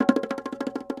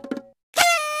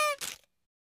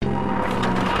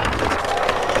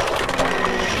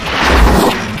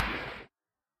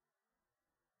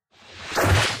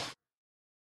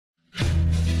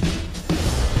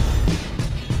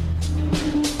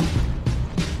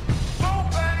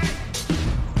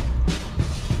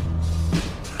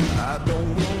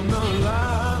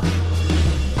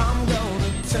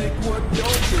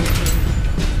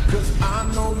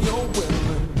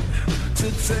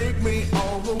take me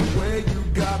all the way. You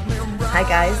got me right. Hi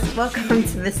guys, welcome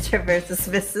to Mr. versus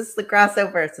Mrs. Lagrasso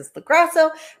versus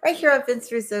Lagrasso, right here on Vince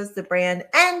Russo's The Brand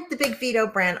and the Big Vito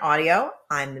brand audio.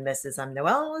 I'm the Mrs. I'm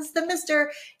Noelle. Is the Mr.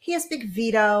 He is Big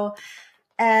Vito.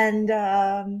 And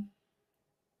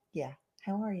yeah,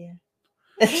 how are you?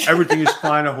 Everything is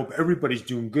fine. I hope everybody's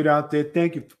doing good out there.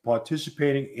 Thank you for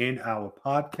participating in our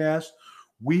podcast.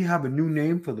 We have a new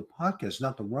name for the podcast,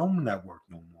 not the Realm Network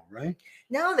no more, right?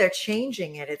 No, they're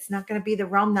changing it. It's not going to be the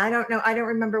Realm. I don't know. I don't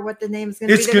remember what the name is going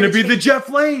to be. It's going to be the Jeff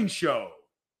Lane Show.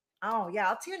 Oh yeah,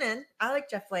 I'll tune in. I like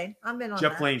Jeff Lane. I'm in on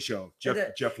Jeff that. Lane Show.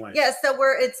 Jeff Lane. Yeah, so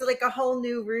it's like a whole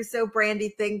new Russo brandy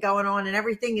thing going on, and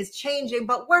everything is changing,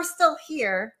 but we're still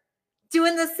here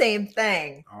doing the same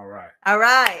thing. All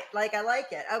right. Like I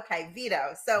like it. Okay,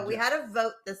 Vito. So we had a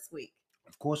vote this week.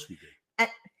 Of course we did. And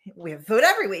we have a vote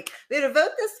every week. We had a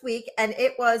vote this week, and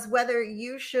it was whether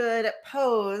you should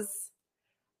pose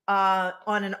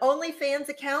on an OnlyFans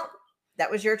account. That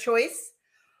was your choice.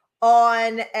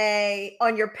 On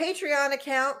your Patreon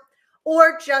account,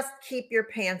 or just keep your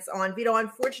pants on. Vito,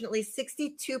 unfortunately,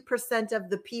 62% of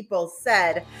the people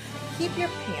said keep your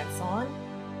pants on.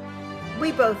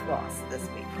 We both lost this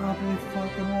week. Probably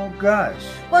fucking all guys.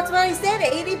 Well, that's what I said.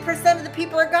 80% of the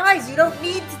people are guys. You don't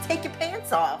need to take your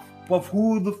pants off. But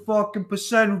who the fucking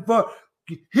percent vote?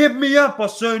 Hit me up. I'll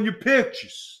send you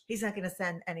pictures. He's not going to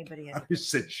send anybody in. I just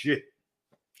said shit.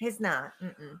 He's not.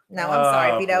 No, I'm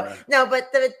sorry, Vito. Boy. No,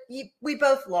 but we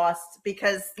both lost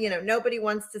because, nobody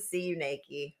wants to see you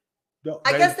naked. No,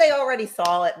 I guess they already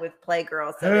saw it with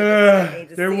Playgirl, so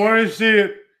they want to see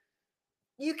it.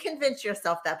 You convince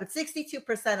yourself that, but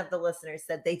 62% of the listeners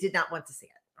said they did not want to see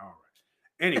it. All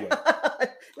right. Anyway.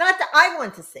 Not that I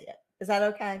want to see it. Is that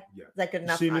okay? Yeah. Is that good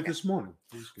enough? Seen it this morning.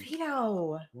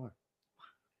 Vito. What?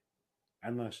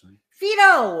 And last night. Vito.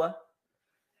 All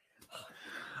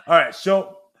right.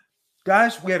 So,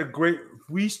 guys,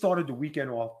 we started the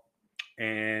weekend off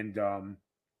and we're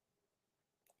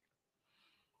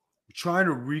trying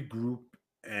to regroup,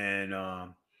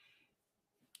 and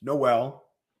Noelle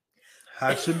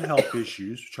had some health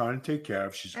issues, trying to take care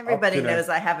of. Everybody knows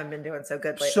I haven't been doing so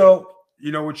good lately. So,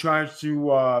 we're trying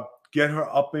to get her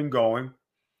up and going.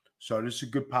 So this is a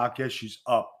good podcast. She's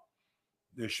up.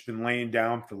 She's been laying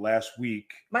down for the last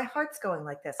week. My heart's going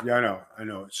like this. Yeah, I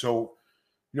know. So,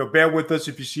 bear with us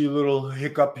if you see a little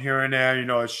hiccup here and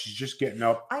there. She's just getting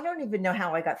up. I don't even know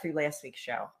how I got through last week's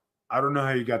show. I don't know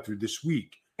how you got through this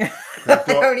week. I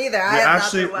don't either.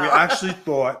 We actually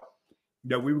thought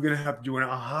that we were going to have to do a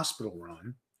hospital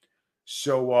run.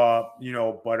 So,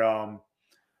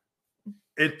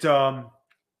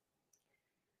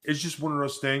 it's just one of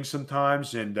those things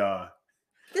sometimes. And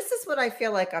this is what I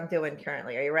feel like I'm doing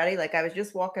currently. Are you ready? Like I was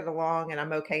just walking along and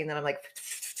I'm okay. And then I'm like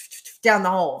down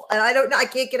the hole. And I don't know. I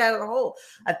can't get out of the hole.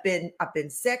 I've been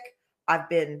sick. I've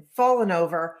been falling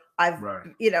over. I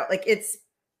don't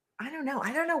know.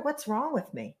 I don't know what's wrong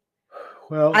with me.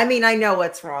 Well, I mean, I know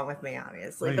what's wrong with me,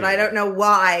 obviously, but I don't know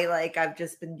why. Like, I've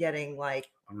just been getting I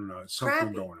don't know,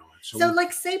 something going on. So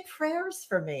say prayers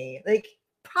for me, like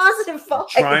positive vibes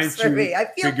trying for me. I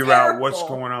feel figure terrible. out what's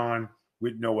going on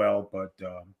with Noelle, but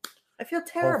I feel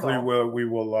terrible. Hopefully,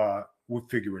 we'll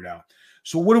figure it out.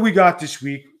 So, what do we got this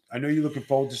week? I know you're looking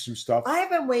forward to some stuff. I have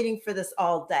been waiting for this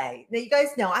all day. Now, you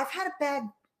guys know I've had a bad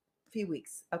few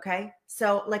weeks. Okay.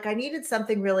 So I needed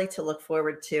something really to look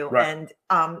forward to. Right. And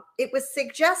it was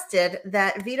suggested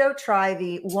that Vito try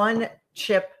the 1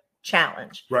 chip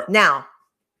challenge. Right. Now,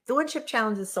 the 1 chip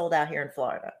challenge is sold out here in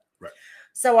Florida. Right.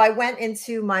 So I went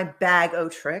into my bag o'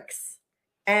 tricks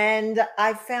and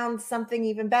I found something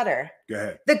even better. Go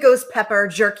ahead. The ghost pepper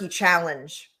jerky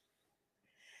challenge.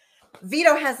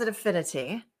 Vito has an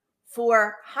affinity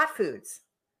for hot foods.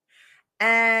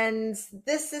 And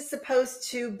this is supposed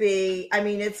to be,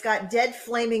 it's got dead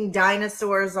flaming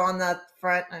dinosaurs on the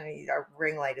front. Our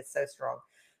ring light is so strong.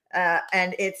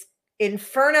 And it's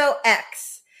Inferno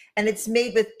X. And it's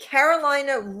made with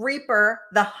Carolina Reaper,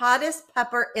 the hottest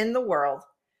pepper in the world.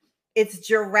 It's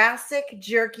Jurassic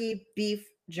Jerky beef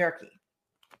jerky.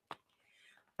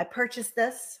 I purchased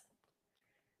this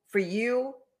for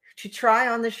you to try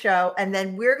on the show, and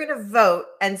then we're going to vote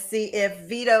and see if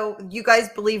you guys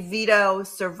believe Vito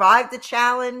survived the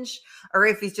challenge or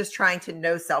if he's just trying to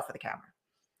no sell for the camera.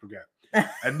 Okay.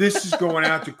 And this is going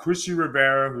out to Chrissy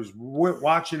Rivera, who's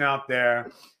watching out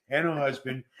there, and her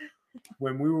husband.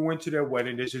 When we went to their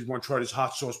wedding, they said, "Want to try this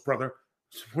hot sauce, brother?"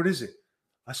 I said, "What is it?"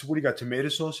 I said, "What do you got, tomato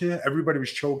sauce here?" Everybody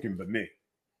was choking but me.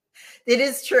 It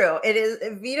is true. It is.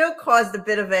 Vito caused a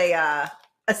bit of a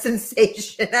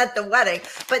sensation at the wedding,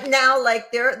 but now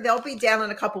they'll be down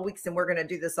in a couple weeks and we're going to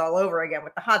do this all over again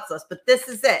with the hot sauce. But this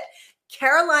is it.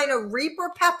 Carolina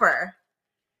Reaper pepper,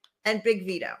 and Big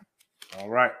Vito. All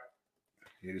right.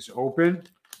 It is open.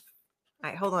 All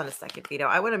right, hold on a second, Vito.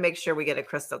 I want to make sure we get a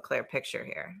crystal clear picture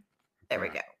here. There we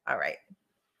Okay. go. All right.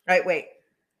 All right, wait.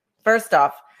 First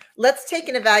off, let's take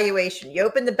an evaluation. You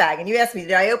opened the bag and you asked me,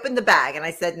 did I open the bag? And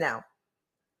I said no.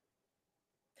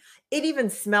 It even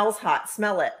smells hot.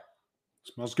 Smell it.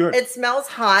 Smells good. It smells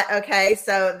hot. Okay,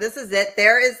 so this is it.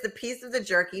 There is the piece of the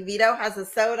jerky. Vito has a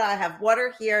soda. I have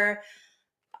water here.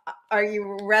 Are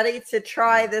you ready to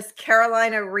try this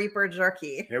Carolina Reaper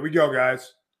jerky? Here we go,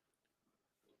 guys.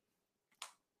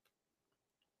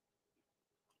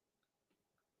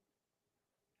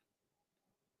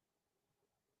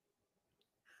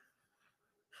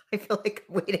 I feel like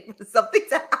I'm waiting for something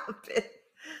to happen.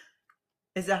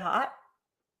 Is it hot?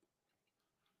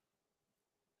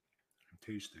 I'm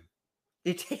tasting.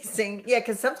 You're tasting? Yeah,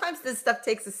 because sometimes this stuff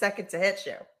takes a second to hit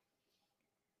you.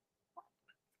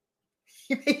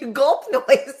 You make a gulp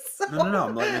noise. No.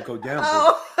 I'm letting it go down.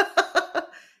 Oh.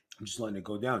 I'm just letting it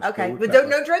go down. It's Okay, good but with pepper.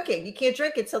 no drinking. You can't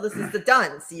drink until this is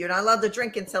done. So you're not allowed to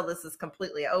drink until this is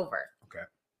completely over. Okay.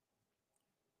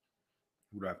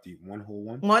 Would I have to eat one whole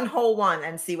one? One whole one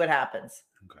and see what happens.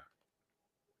 Okay.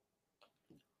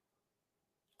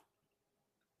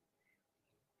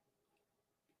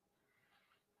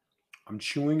 I'm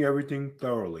chewing everything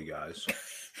thoroughly, guys.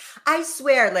 I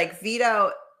swear, like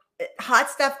Vito, hot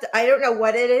stuff, I don't know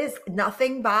what it is.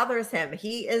 Nothing bothers him.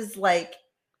 He is like,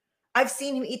 I've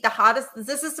seen him eat the hottest.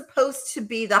 This is supposed to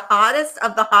be the hottest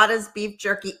of the hottest beef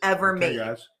jerky ever Okay, made.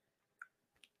 guys.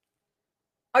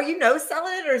 Are you no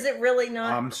selling it or is it really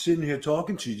not? I'm sitting here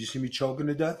talking to you. Do you see me choking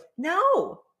to death?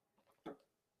 No.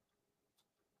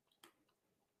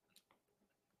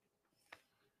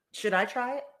 Should I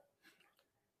try it?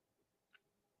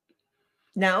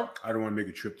 No. I don't want to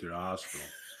make a trip to the hospital.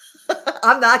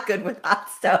 I'm not good with hot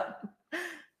stuff.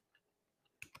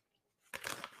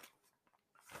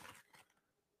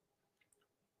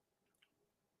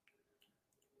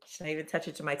 Should I even touch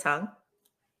it to my tongue?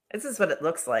 This is what it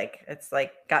looks like. It's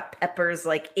like got peppers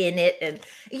like in it, and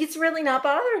it's really not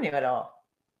bothering you at all.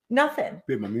 Nothing.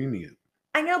 Babe, I'm eating it.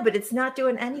 I know, but it's not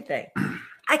doing anything.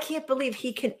 I can't believe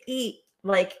he can eat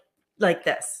like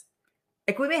this.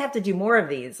 Like we may have to do more of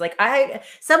these. Like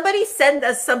somebody send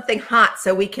us something hot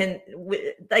so we can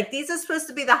like these are supposed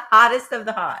to be the hottest of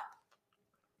the hot.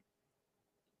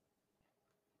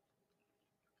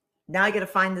 Now I got to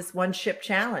find this one chip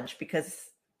challenge because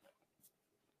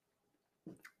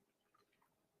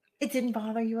it didn't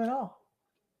bother you at all.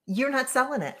 You're not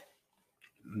selling it.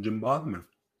 It didn't bother me.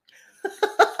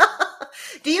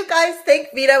 Do you guys think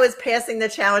Vito is passing the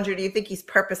challenge or do you think he's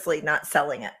purposely not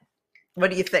selling it? What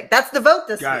do you think? That's the vote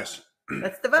this Guys, week.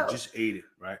 That's the I vote. just ate it,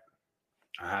 right?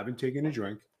 I haven't taken a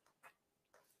drink.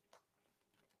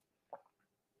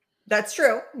 That's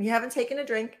true. You haven't taken a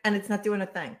drink and it's not doing a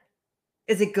thing.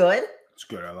 Is it good? It's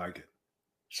good. I like it.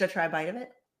 Should I try a bite of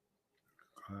it?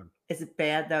 Go ahead. Is it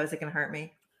bad though? Is it going to hurt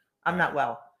me? I'm not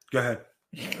well. Go ahead.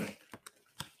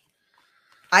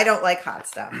 I don't like hot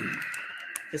stuff.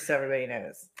 Just so everybody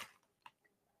knows.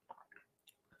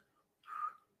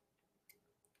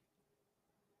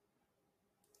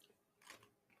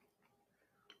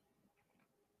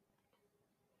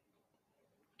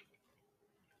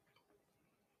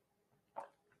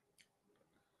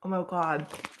 Oh my God.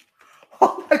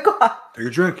 Oh my God. Take a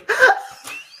drink. Oh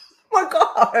my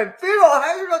God. Vito,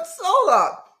 how you not sell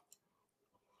that?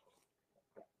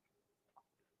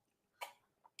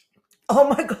 Oh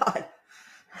my God.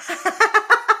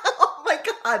 Oh my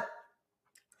God.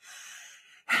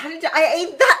 How did I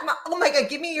ate that much? Oh my God.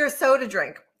 Give me your soda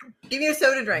drink. Give me your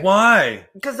soda drink. Why?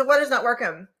 Because the water's not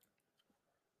working.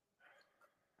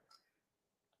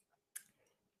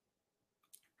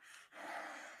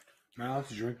 Am I allowed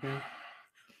to drink now?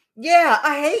 Yeah,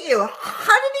 I hate you.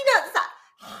 How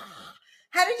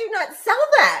did you not sell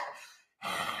that?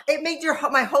 It made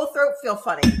my whole throat feel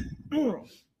funny.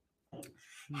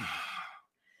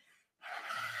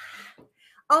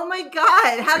 Oh my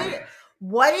God.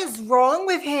 What is wrong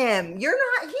with him? You're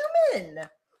not human.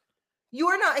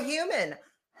 You're not human.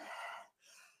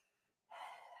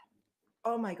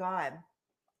 Oh my God.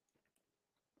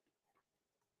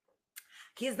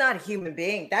 He's not a human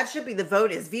being. That should be the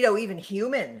vote. Is Vito even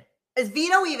human? Is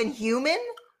Vito even human?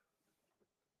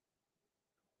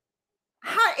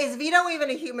 Is Vito even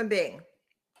a human being?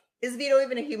 Is Vito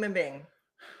even a human being?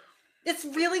 This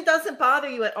really doesn't bother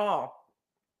you at all.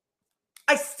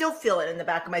 I still feel it in the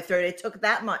back of my throat. It took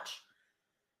that much.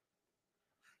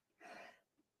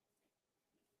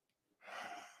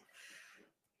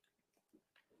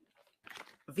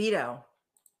 Vito.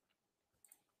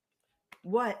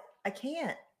 What? I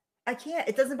can't.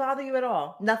 It doesn't bother you at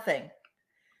all. Nothing.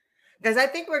 Because I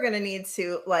think we're going to need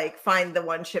to like find the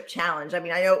one chip challenge. I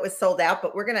mean, I know it was sold out,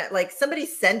 but we're going to like somebody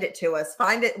send it to us.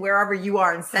 Find it wherever you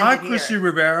are and send Hi, it here. Chrissy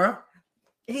Rivera.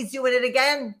 He's doing it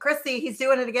again. Chrissy, he's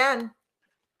doing it again.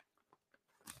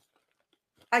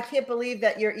 I can't believe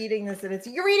that you're eating this. And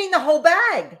you're eating the whole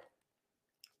bag.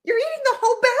 You're eating the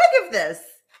whole bag of this.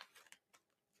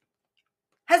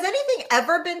 Has anything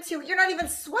ever been too, you're not even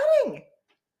sweating.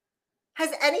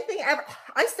 Has anything ever,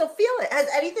 I still feel it. Has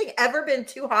anything ever been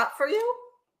too hot for you?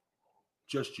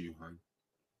 Just you, hon.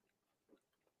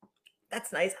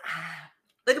 That's nice.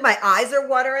 Look at my eyes are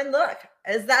watering. Look,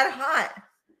 is that hot?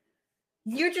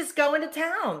 You're just going to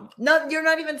town. No, you're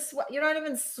not even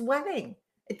sweating.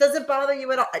 It doesn't bother you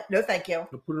at all. No, thank you. I'll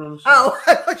put it on the side. Oh,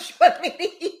 I thought you wanted me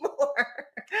to eat more.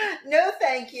 No,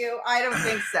 thank you. I don't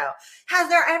think so. Has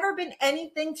there ever been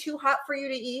anything too hot for you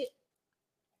to eat?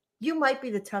 You might be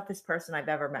the toughest person I've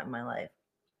ever met in my life.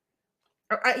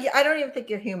 I don't even think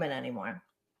you're human anymore.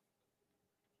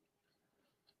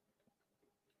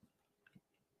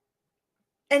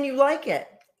 And you like it.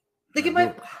 Look at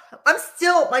my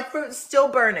fruit's still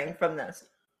burning from this.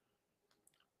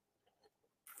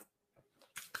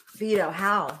 Vito,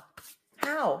 how?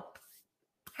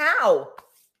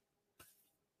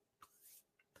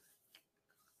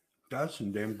 That's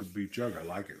some damn good beef jerky. I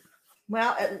like it.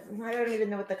 Well, I don't even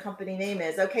know what the company name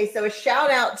is. Okay, so a shout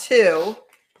out to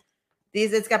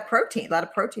these. It's got protein, a lot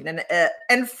of protein, and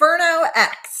Inferno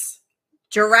X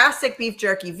Jurassic beef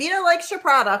jerky. Vito likes your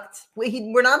product.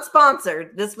 We're not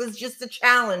sponsored. This was just a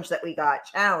challenge that we got.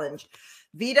 Challenge.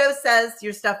 Vito says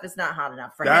your stuff is not hot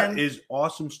enough for him. That is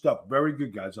awesome stuff. Very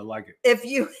good, guys. I like it.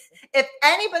 If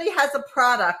anybody has a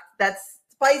product that's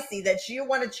spicy that you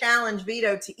want to challenge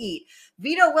Vito to eat,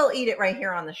 Vito will eat it right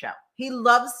here on the show. He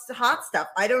loves hot stuff.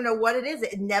 I don't know what it is.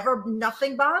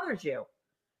 Nothing bothers you.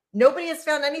 Nobody has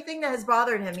found anything that has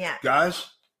bothered him yet. Guys,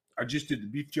 I just did the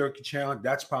beef jerky challenge.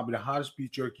 That's probably the hottest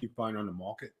beef jerky you find on the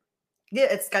market. Yeah,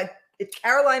 it's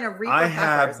Carolina Reaper. I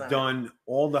have done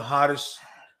all the hottest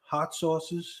hot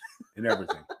sauces and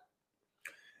everything.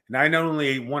 And I not only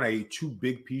ate one, I ate 2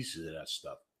 big pieces of that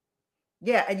stuff.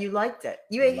 Yeah, and you liked it.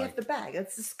 You ate half the bag.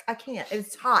 It's just, I can't.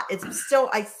 It's hot.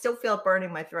 I still feel it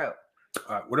burning my throat.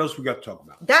 All right, what else we got to talk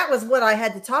about? That was what I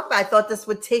had to talk about. I thought this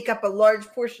would take up a large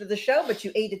portion of the show, but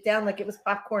you ate it down like it was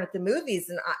popcorn at the movies.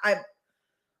 And I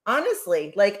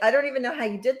honestly, I don't even know how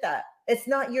you did that. It's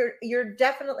not, you're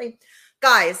definitely,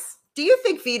 guys, do you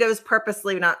think Vito's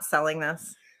purposely not selling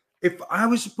this? If I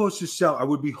was supposed to sell, I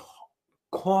would be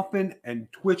coughing and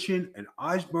twitching and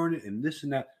eyes burning and this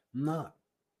and that. I'm not.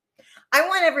 I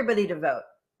want everybody to vote.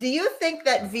 Do you think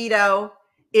that Vito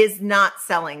is not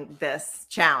selling this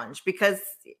challenge? Because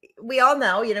we all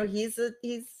know, he's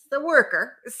the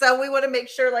worker. So we want to make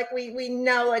sure we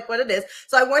know what it is.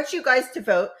 So I want you guys to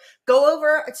vote. Go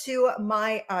over to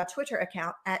my Twitter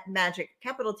account at Magic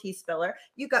capital T Spiller.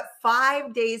 You got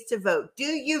 5 days to vote. Do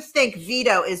you think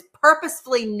Vito is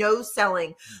purposefully no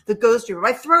selling the Ghost Reaper?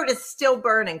 My throat is still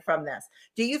burning from this.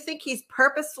 Do you think he's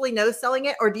purposefully no selling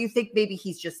it? Or do you think maybe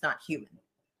he's just not human?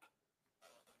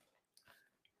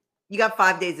 You got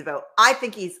 5 days to vote. I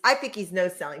think he's no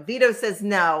selling. Vito says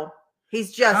no.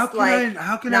 He's just how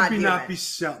can I not be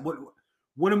selling?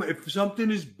 If something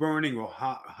is burning or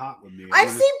hot with me? I've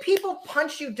seen people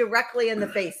punch you directly in the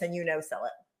face and you no sell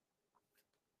it.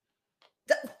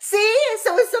 See?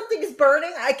 So if something is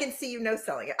burning, I can see you no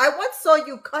selling it. I once saw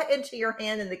you cut into your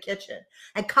hand in the kitchen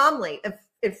and calmly,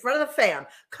 in front of the fan,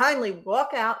 kindly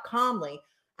walk out calmly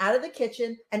out of the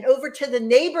kitchen and over to the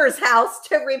neighbor's house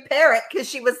to repair it because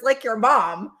she was like your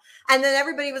mom. And then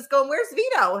everybody was going, where's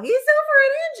Vito? He's over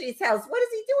at Angie's house. What is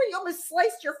he doing? You almost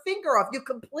sliced your finger off. You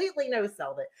completely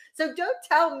no-selled it. So don't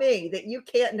tell me that you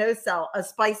can't no-sell a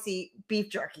spicy beef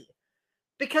jerky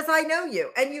because I know you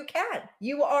and you can.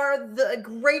 You are the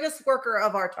greatest worker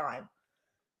of our time.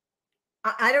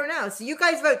 I don't know. So you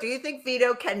guys vote. Do you think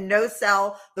Vito can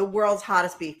no-sell the world's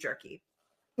hottest beef jerky?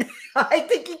 I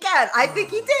think he can. I think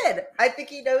he did. I think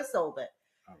he no-sold it.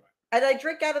 All right. And I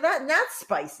drink out of that, and that's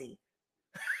spicy.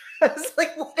 I was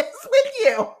like, what is with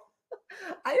you?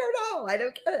 I don't know. I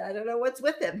don't get it. I don't know what's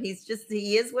with him. He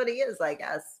is what he is, I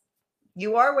guess.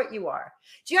 You are what you are.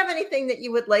 Do you have anything that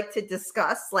you would like to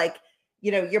discuss?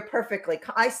 You're perfectly,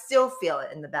 I still feel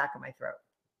it in the back of my throat.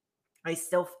 I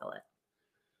still feel it.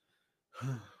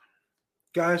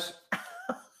 Guys,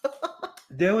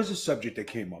 there was a subject that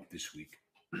came up this week.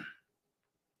 The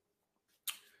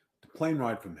plane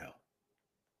ride from hell.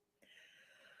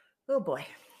 Oh boy.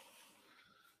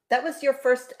 That was your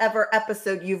first ever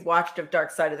episode you've watched of Dark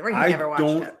Side of the Ring. You never watched it.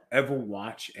 I don't ever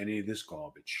watch any of this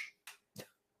garbage.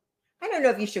 I don't know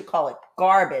if you should call it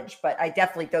garbage, but I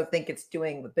definitely don't think it's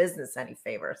doing the business any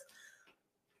favors.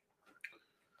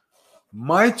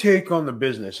 My take on the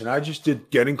business, and I just did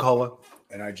Get in Color,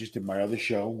 and I just did my other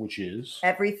show, which is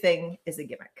Everything is a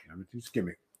gimmick. Everything's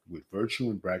Gimmick with Virtue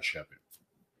and Brad Shepard.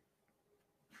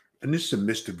 And this is a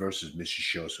Mr. versus Mrs.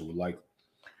 show, so we're like,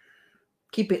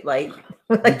 Keep it light.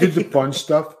 we did the fun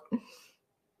stuff.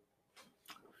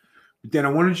 But then I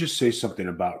want to just say something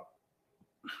about,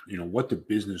 what the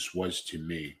business was to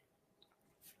me.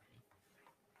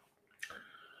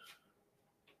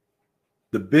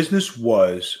 The business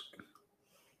was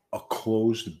a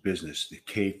closed business, the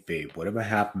kayfabe. Whatever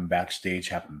happened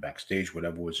backstage.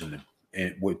 Whatever was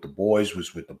with the boys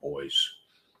was with the boys.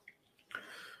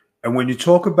 And when you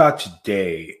talk about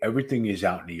today, everything is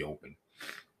out in the open.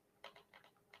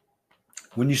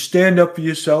 When you stand up for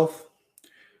yourself,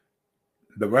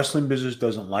 the wrestling business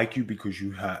doesn't like you because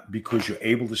you're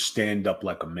able to stand up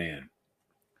like a man.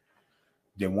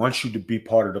 They want you to be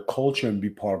part of the culture and be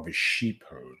part of a sheep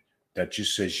herd that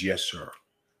just says yes, sir.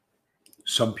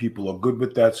 Some people are good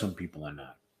with that. Some people are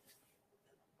not.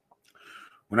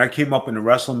 When I came up in the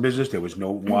wrestling business, there was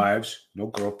no wives, no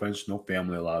girlfriends, no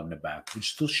family allowed in the back. It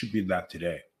still should be that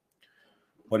today.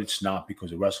 But it's not,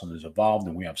 because the wrestling has evolved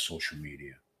and we have social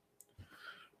media.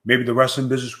 Maybe the wrestling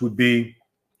business would be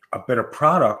a better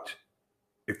product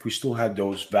if we still had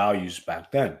those values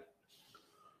back then.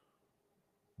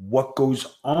 What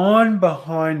goes on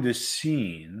behind the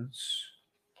scenes,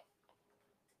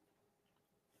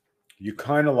 you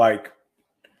kind of like,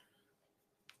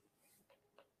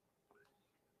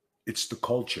 it's the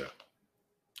culture.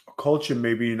 A culture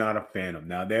maybe you're not a fan of.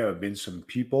 Now, there have been some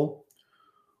people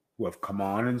who have come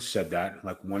on and said that,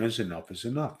 like, when is enough is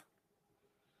enough.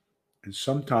 And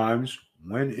sometimes,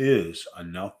 when is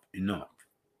enough enough?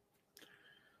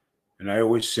 And I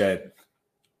always said,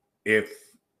 if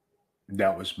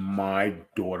that was my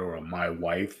daughter or my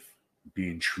wife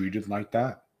being treated like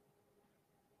that,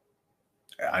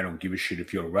 I don't give a shit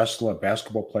if you're a wrestler, a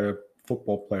basketball player,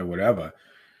 football player, whatever.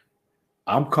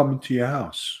 I'm coming to your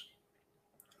house.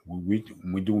 We're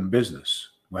doing business.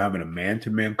 We're having a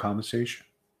man-to-man conversation.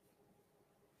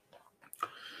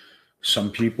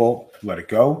 Some people let it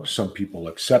go. Some people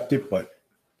accept it. But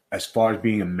as far as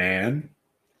being a man,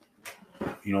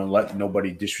 you don't let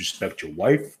nobody disrespect your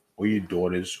wife or your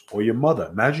daughters or your mother.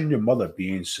 Imagine your mother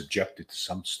being subjected to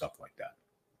some stuff like that.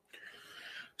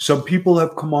 Some people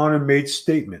have come on and made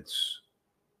statements.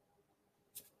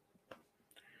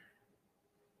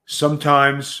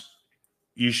 Sometimes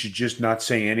you should just not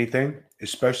say anything,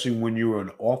 especially when you're in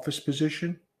an office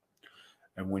position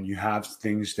and when you have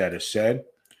things that are said.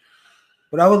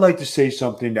 But I would like to say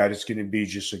something that is going to be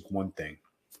just like one thing.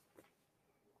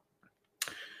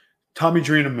 Tommy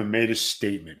Dreamer made a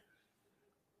statement,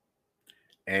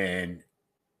 and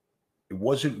it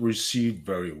wasn't received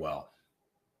very well.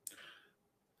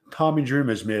 Tommy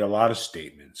Dreamer has made a lot of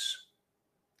statements.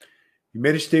 He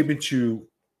made a statement to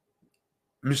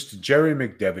Mr. Jerry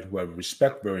McDevitt, who I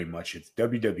respect very much. It's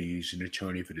WWE. He's an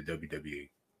attorney for the WWE.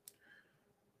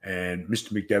 And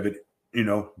Mr. McDevitt,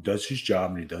 does his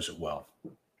job, and he does it well.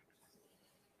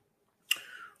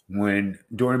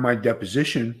 During my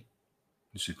deposition,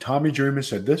 he said, Tommy Dreamer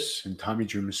said this, and Tommy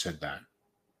Dreamer said that.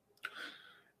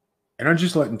 And I'm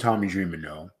just letting Tommy Dreamer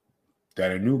know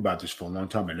that I knew about this for a long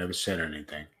time. I never said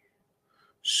anything.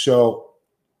 So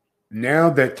now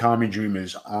that Tommy Dreamer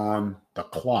is on the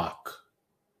clock,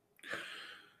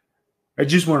 I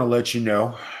just want to let you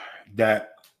know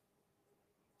that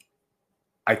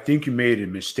I think you made a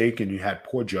mistake and you had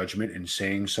poor judgment in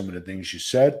saying some of the things you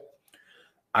said.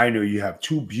 I know you have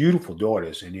two beautiful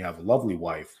daughters and you have a lovely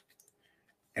wife.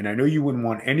 And I know you wouldn't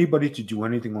want anybody to do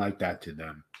anything like that to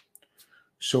them.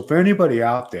 So for anybody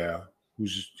out there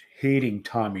who's hating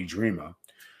Tommy Dreamer,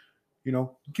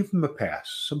 give them a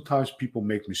pass. Sometimes people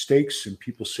make mistakes and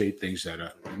people say things that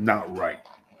are not right.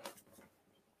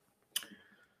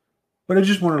 But I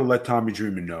just wanted to let Tommy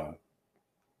Dreamer know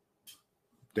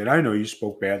that I know you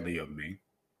spoke badly of me.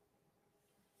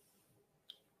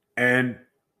 And,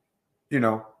 it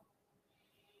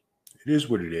is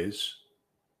what it is.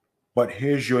 But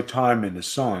here's your time in the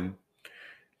sun.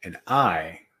 And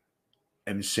I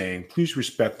am saying, please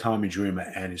respect Tommy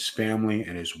Dreamer and his family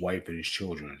and his wife and his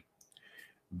children,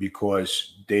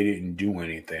 because they didn't do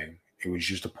anything. It was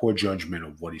just a poor judgment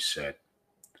of what he said.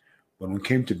 But when it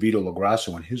came to Vito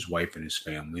LaGrasso and his wife and his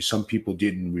family, some people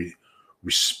didn't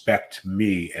respect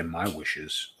me and my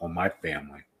wishes or my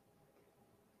family.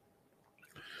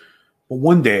 But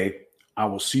one day, I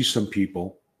will see some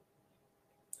people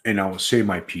and I will say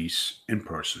my piece in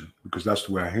person, because that's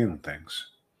the way I handle things.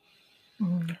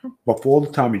 Mhm. But for all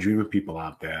the Tommy Dreamer people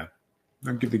out there,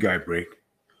 I'll give the guy a break.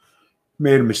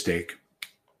 Made a mistake.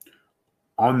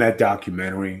 On that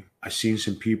documentary, I seen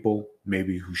some people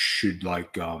maybe who should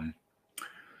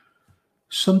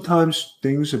sometimes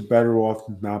things are better off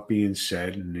not being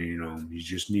said, and you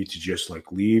just need to just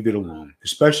leave it alone,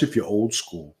 especially if you're old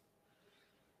school,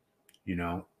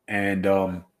 and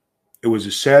it was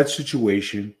a sad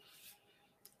situation.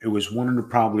 It was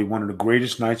probably one of the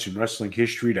greatest nights in wrestling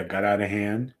history that got out of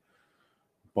hand.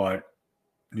 But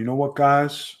you know what,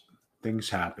 guys? Things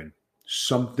happen.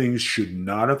 Some things should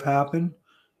not have happened.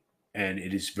 And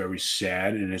it is very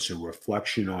sad. And it's a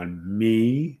reflection on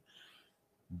me,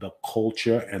 the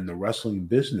culture, and the wrestling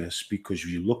business, because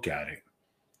you look at it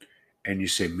and you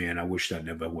say, man, I wish that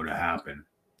never would have happened.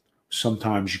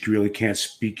 Sometimes you really can't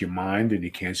speak your mind and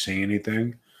you can't say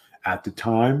anything at the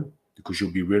time because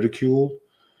you'll be ridiculed.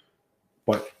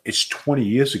 But it's 20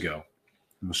 years ago.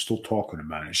 And we're still talking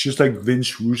about it. It's just like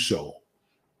Vince Russo,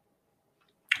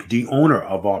 the owner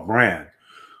of our brand,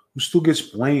 who still gets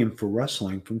blamed for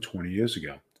wrestling from 20 years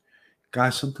ago.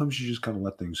 Guys, sometimes you just got to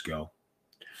let things go.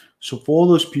 So for all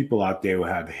those people out there who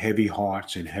have heavy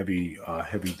hearts and heavy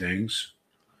things,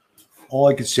 all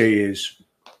I could say is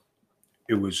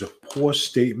it was a poor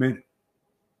statement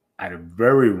at a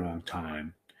very wrong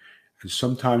time. And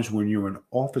sometimes when you're an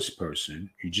office person,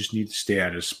 you just need to stay out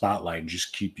of the spotlight and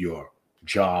just keep your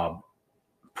job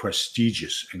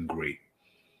prestigious and great.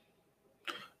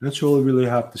 And that's all I really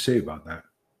have to say about that.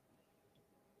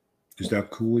 Is that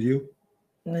cool with you?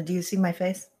 Do you see my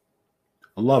face?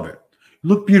 I love it. You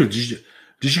look beautiful.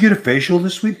 Did you get a facial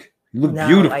this week? You look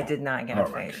beautiful. No, I did not get a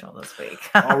facial this week.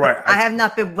 All right. I have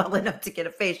not been well enough to get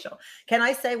a facial. Can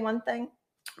I say one thing?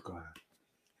 Go ahead.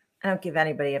 I don't give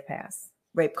anybody a pass.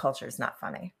 Rape culture is not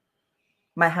funny.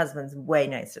 My husband's way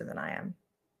nicer than I am.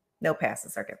 No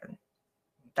passes are given.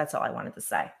 That's all I wanted to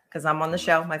say. Because I'm on the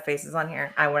show. My face is on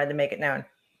here. I wanted to make it known.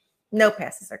 No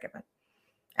passes are given.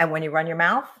 And when you run your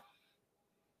mouth,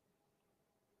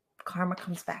 karma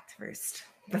comes back to roost.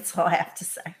 That's all I have to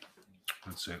say.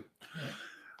 That's it.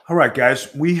 All right,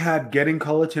 guys. We had Getting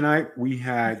Color tonight. We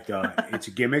had It's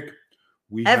a Gimmick.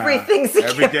 Everything's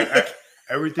a gimmick.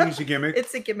 Everything's a gimmick.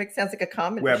 It's a gimmick. Sounds like a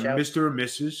comedy We have show. Mr. and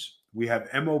Mrs. We have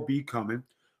MOB coming.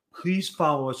 Please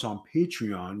follow us on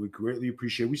Patreon. We greatly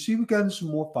appreciate it. We see we're getting some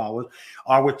more followers.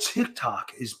 Our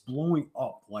TikTok is blowing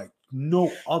up like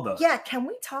no other. Yeah, can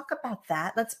we talk about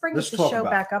that? Let's bring the show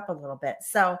back up a little bit.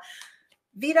 So,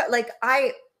 Vito,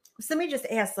 somebody just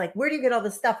asked, where do you get all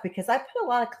this stuff? Because I put a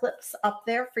lot of clips up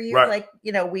there for you. Right.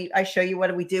 I show you what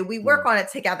do we do. We work on it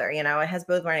together. It has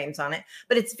both our names on it,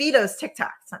 but it's Vito's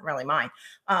TikTok. It's not really mine.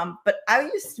 But I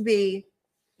used to be,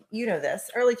 this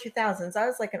early 2000s. I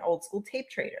was like an old school tape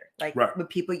trader, when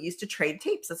people used to trade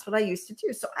tapes. That's what I used to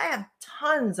do. So I have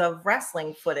tons of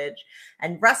wrestling footage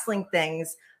and wrestling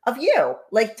things of you,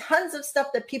 tons of stuff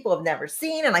that people have never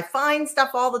seen. And I find stuff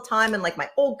all the time in my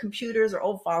old computers or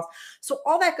old files. So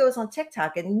all that goes on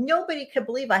TikTok and nobody could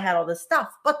believe I had all this stuff.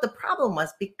 But the problem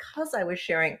was because I was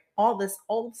sharing all this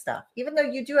old stuff, even though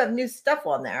you do have new stuff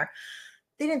on there,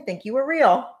 they didn't think you were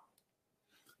real.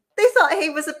 They thought he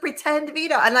was a pretend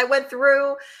Vito. And I went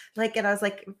through and I was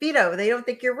like, Vito, they don't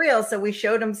think you're real. So we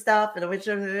showed him stuff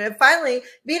and finally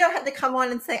Vito had to come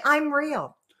on and say, I'm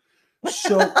real.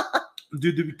 So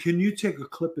can you take a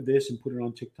clip of this and put it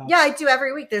on TikTok? Yeah, I do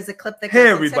every week. There's a clip that Hey,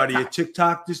 goes everybody, on at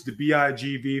TikTok. This is the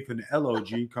BIGV from the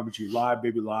LOG coming to you live,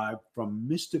 baby, live from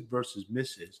Mr. versus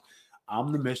Mrs.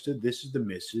 I'm the Mr. This is the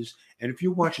Mrs. And if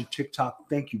you're watching TikTok,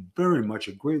 thank you very much.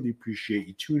 I greatly appreciate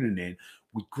you tuning in.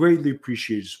 We greatly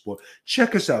appreciate your support.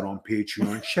 Check us out on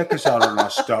Patreon. Check us out on our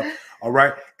stuff. All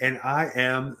right. And I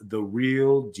am the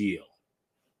real deal.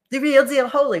 The real deal,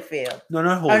 Holyfield. No,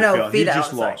 not Holyfield. Oh, no, Vito. He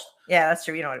just lost. Yeah, that's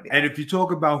true. You don't want to be. And if you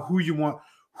talk about who you want,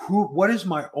 what is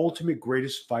my ultimate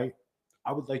greatest fight?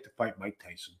 I would like to fight Mike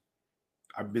Tyson.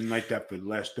 I've been like that for the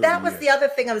last 30 years. That was the other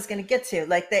thing I was going to get to.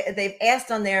 They've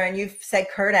asked on there, and you've said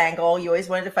Kurt Angle. You always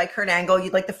wanted to fight Kurt Angle.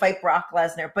 You'd like to fight Brock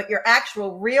Lesnar, but your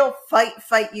actual real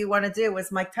fight you want to do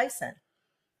was Mike Tyson.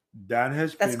 That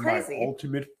has been crazy. My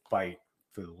ultimate fight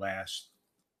for the last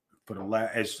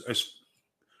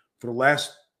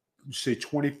say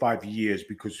 25 years,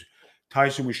 because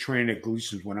Tyson was training at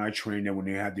Gleason's when I trained there, when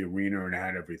they had the arena and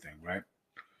had everything, right?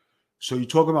 So you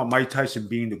talk about Mike Tyson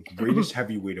being the greatest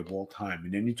heavyweight of all time,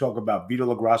 and then you talk about Vito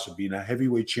LaGrasso being a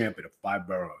heavyweight champion of 5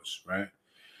 boroughs, right?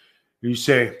 And you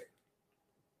say,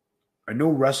 I know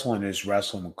wrestling is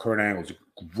wrestling with Kurt Angle, the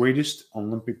greatest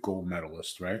Olympic gold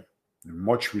medalist, right? And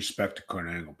much respect to Kurt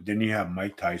Angle. But then you have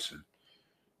Mike Tyson,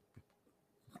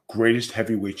 greatest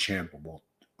heavyweight champion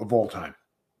of all time.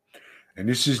 And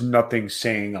this is nothing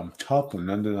saying I'm tough or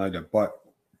nothing like that. But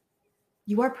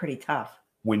You are pretty tough.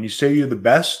 when you say you're the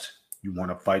best, you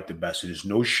want to fight the best. There's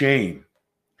no shame.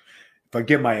 If I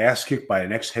get my ass kicked by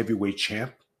an ex-heavyweight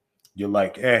champ, you're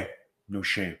like, no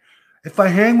shame. If I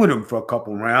hang with him for a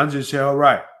couple rounds, you say, all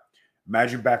right.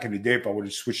 Imagine back in the day if I would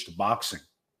have switched to boxing.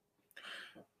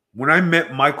 When I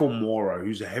met Michael Mora, he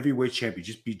was a heavyweight champ. He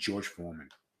just beat George Foreman.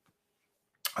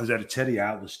 I was at a Teddy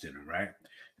Atlas dinner, right?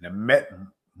 And I met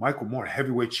Michael Mora,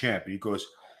 heavyweight champ. And he goes,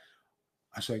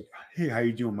 I was like, hey, how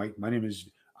you doing, Mike? My name is,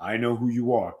 I know who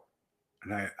you are.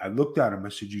 And I looked at him. I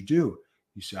said, you do?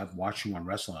 He said, I've watched you on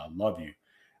wrestling. I love you.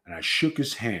 And I shook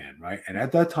his hand, right? And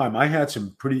at that time, I had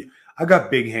some I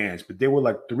got big hands, but they were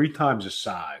like 3 times the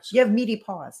size. You have meaty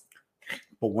paws.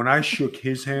 But when I shook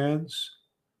his hands,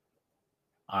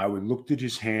 I looked at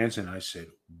his hands and I said,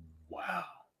 wow,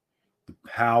 the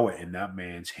power in that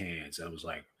man's hands.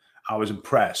 I was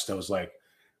impressed. I was like,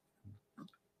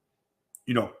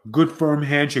 good firm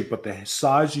handshake, but the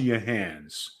size of your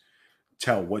hands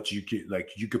tell what you get. Like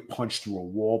you could punch through a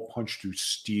wall, punch through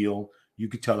steel. You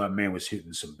could tell that man was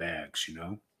hitting some bags,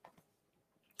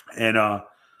 And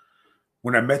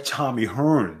when I met Tommy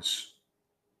Hearns,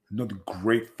 another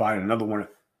great fight, another one,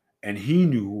 and he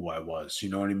knew who I was, you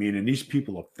know what I mean? And these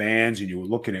people are fans, and you were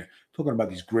talking about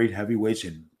these great heavyweights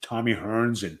and Tommy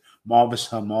Hearns and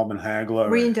Marvin Hagler.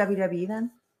 Were you in WWE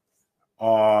then?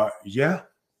 Yeah,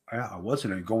 I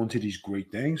wasn't. I go into these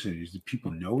great things, and the people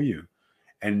know you.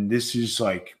 And this is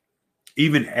like,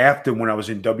 even after when I was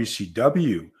in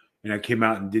WCW, and I came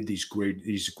out and did these great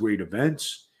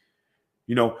events,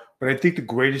 But I think the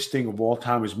greatest thing of all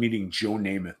time was meeting Joe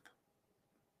Namath.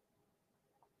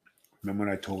 Remember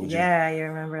when I told you? Yeah, you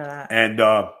remember that. And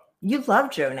you love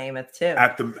Joe Namath too.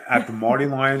 At the Marty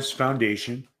Lyons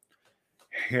Foundation,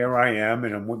 here I am,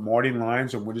 and I'm with Marty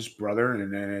Lyons. I'm with his brother,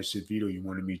 and then I said, Vito, you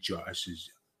want to meet Joe? I said,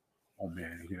 oh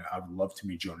man, I'd love to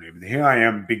meet Joe Namath. And here I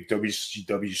am, big WCW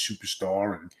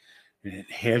superstar, and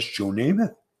here's Joe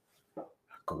Namath. I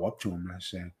go up to him and I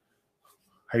say,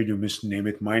 how you doing, Mr.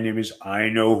 Namath? My name is I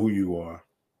Know Who You Are,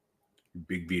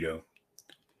 Big Vito.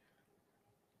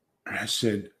 And I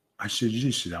said,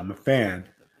 you said, I'm a fan.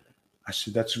 I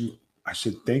said,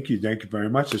 thank you very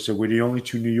much. I said, we're the only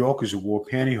 2 New Yorkers who wore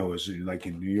pantyhose like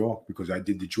in New York because I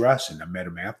did the dress and I met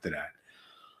him after that.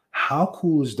 How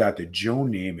cool is that Joe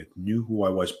Namath knew who I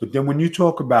was? But then when you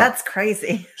talk about that's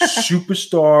crazy,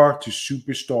 superstar to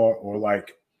superstar, or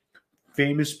like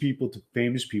famous people to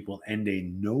famous people, and they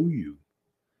know you,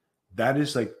 that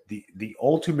is like the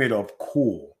ultimate of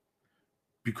cool.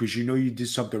 Because you did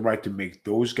something right to make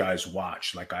those guys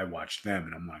watch, like I watched them,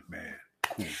 and I'm like, man,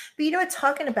 cool. But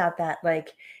talking about that,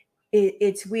 like,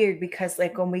 it's weird because,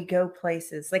 like, when we go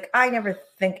places, like, I never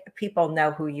think people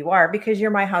know who you are because you're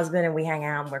my husband and we hang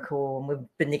out and we're cool and we've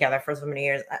been together for so many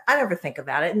years. I never think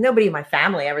about it. Nobody in my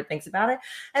family ever thinks about it,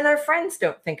 and our friends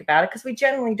don't think about it because we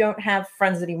generally don't have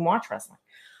friends that even watch wrestling.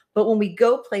 But when we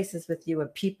go places with you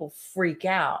and people freak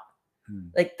out.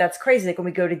 Like, that's crazy. Like when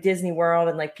we go to Disney World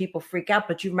and like people freak out.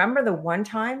 But you remember the one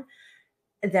time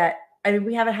that, I mean,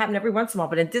 we have it happen every once in a while,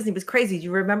 but in Disney it was crazy. Do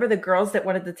you remember the girls that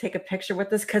wanted to take a picture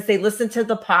with us because they listened to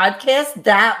the podcast?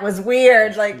 That was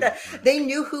weird. Like they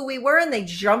knew who we were and they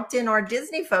jumped in our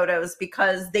Disney photos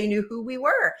because they knew who we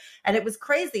were. And it was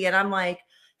crazy. And I'm like,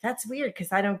 that's weird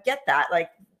because I don't get that.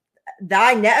 Like,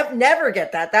 I never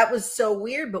get that. That was so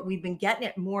weird, but we've been getting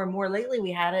it more and more lately.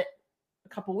 We had it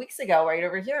a couple weeks ago right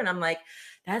over here, and I'm like,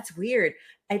 that's weird.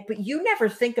 But you never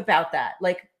think about that.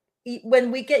 Like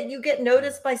when you get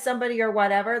noticed by somebody or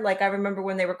whatever. Like I remember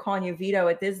when they were calling you Vito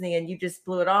at Disney and you just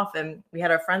blew it off, and we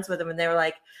had our friends with him and they were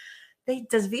like,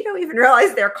 does Vito even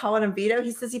realize they're calling him Vito?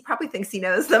 He says he probably thinks he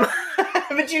knows them.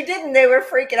 But you didn't. They were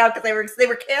freaking out because they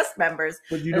were cast members.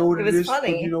 But you know what it is?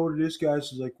 Funny. But you know what it is,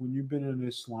 guys? Is like when you've been in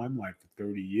this limelight for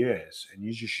 30 years and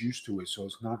you're just used to it. So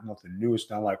it's not nothing new. It's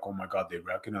not like, oh my God, they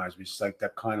recognize me. It's like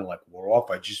that kind of like wore off.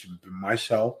 I just been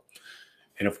myself.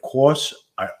 And of course,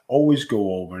 I always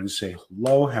go over and say,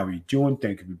 hello, how are you doing?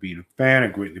 Thank you for being a fan. I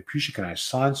greatly appreciate it. Can I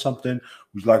sign something?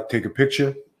 Would you like to take a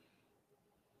picture?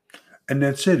 And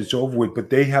that's it. It's over with. But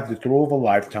they have the thrill of a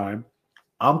lifetime.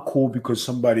 I'm cool because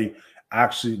somebody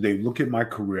actually, they look at my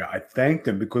career. I thank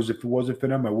them because if it wasn't for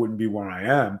them, I wouldn't be where I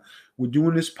am. We're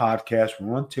doing this podcast.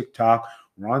 We're on TikTok.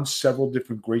 We're on several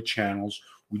different great channels.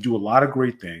 We do a lot of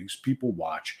great things. People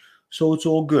watch. So it's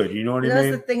all good. You know what I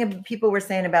mean? That's the thing people were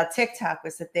saying about TikTok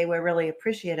was that they were really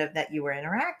appreciative that you were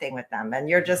interacting with them. And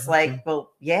you're just like,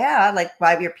 well, yeah, like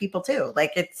why we're people too.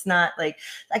 Like, it's not like,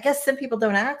 I guess some people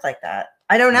don't act like that.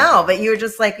 I don't know. But you were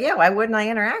just like, yeah, why wouldn't I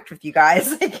interact with you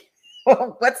guys? Like,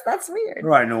 well, that's weird.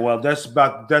 Right. No, well, that's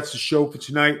the show for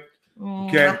tonight.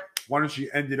 Okay. Why don't you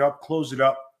end it up, close it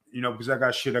up, because I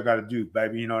got shit I got to do,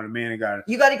 baby. You know what I mean?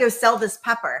 You got to go sell this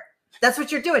pepper. That's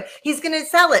what you're doing. He's going to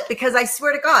sell it because I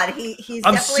swear to God, he's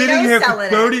I'm definitely sitting here for selling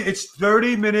 30. it. It's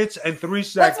 30 minutes and 3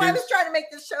 seconds. That's why I was trying to make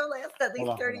the show last at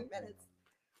least 30 minutes. Hold on.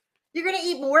 You're going to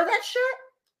eat more of that shit?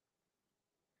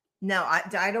 No,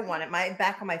 I don't want it. My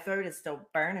back of my throat is still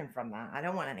burning from that. I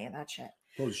don't want any of that shit.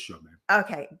 Close the show, man.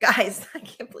 Okay, guys, I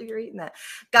can't believe you're eating that.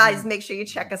 Guys, make sure you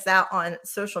check us out on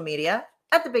social media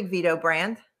at the Big Vito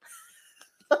brand.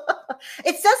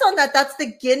 It says on that's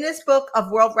the Guinness Book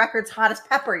of World Records hottest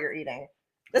pepper you're eating.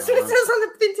 That's what it says on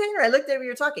the container. I looked at it when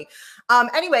you were talking.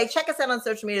 Anyway, check us out on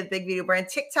social media, the Big Vito brand.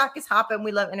 TikTok is hopping.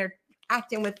 We love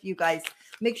interacting with you guys.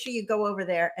 Make sure you go over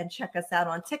there and check us out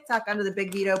on TikTok under the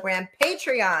Big Vito brand.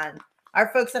 Patreon. Our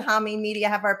folks at Hami Media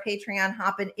have our Patreon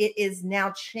hopping. It is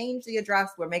now changed the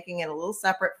address. We're making it a little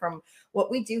separate from what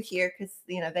we do here because,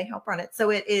 they help run it. So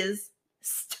it is,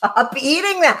 stop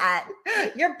eating that.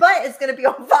 Your butt is going to be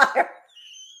on fire.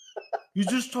 You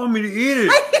just told me to eat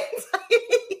it.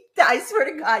 I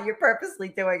swear to God, you're purposely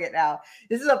doing it now.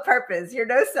 This is a purpose. You're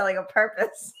no selling a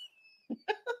purpose.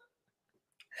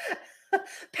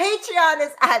 Patreon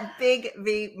is at Big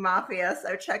V Mafia.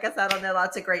 So check us out on there.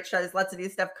 Lots of great shows, lots of new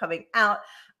stuff coming out.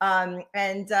 And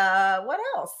what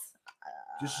else?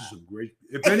 This is a great.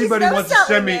 If anybody wants to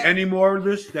send me any more of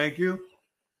this, thank you.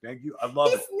 Thank you. I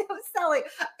love it. He's no selling.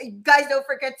 Guys, don't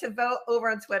forget to vote over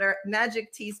on Twitter.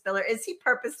 Magic Tea Spiller. Is he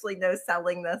purposely no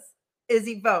selling this? Is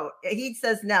he vote? He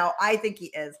says no. I think he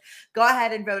is. Go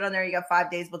ahead and vote on there. You got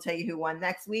 5 days. We'll tell you who won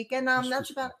next week. And that's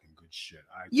about good shit.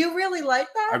 You really like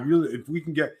that? If we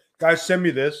can get guys, send me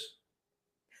this.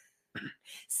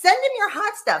 Send him your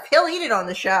hot stuff. He'll eat it on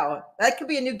the show. That could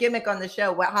be a new gimmick on the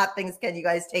show. What hot things can you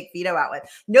guys take Vito out with?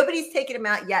 Nobody's taken him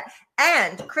out yet.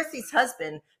 And Chrissy's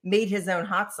husband made his own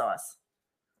hot sauce.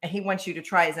 And he wants you to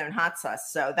try his own hot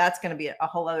sauce. So that's going to be a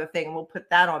whole other thing. And we'll put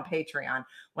that on Patreon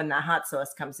when that hot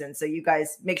sauce comes in. So you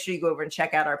guys make sure you go over and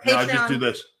check out our Patreon. I'll just do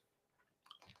this.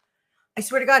 I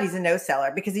swear to God, he's a no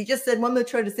seller because he just said, one more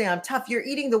try to say I'm tough. You're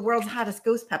eating the world's hottest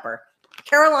ghost pepper.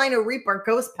 Carolina Reaper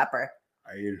ghost pepper.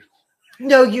 I ate it.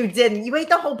 No, you didn't. You ate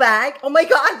the whole bag? Oh my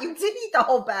God, you did eat the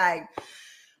whole bag.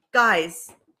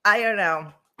 Guys, I don't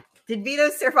know. Did Vito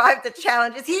survive the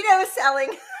challenge? Is he no selling?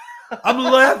 I'm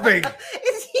laughing.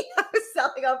 Is he no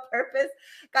selling on purpose?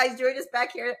 Guys, join us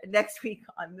back here next week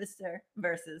on Mr.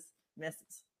 versus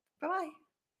Mrs. Bye-bye.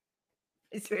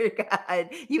 I swear to God,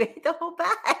 you ate the whole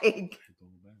bag.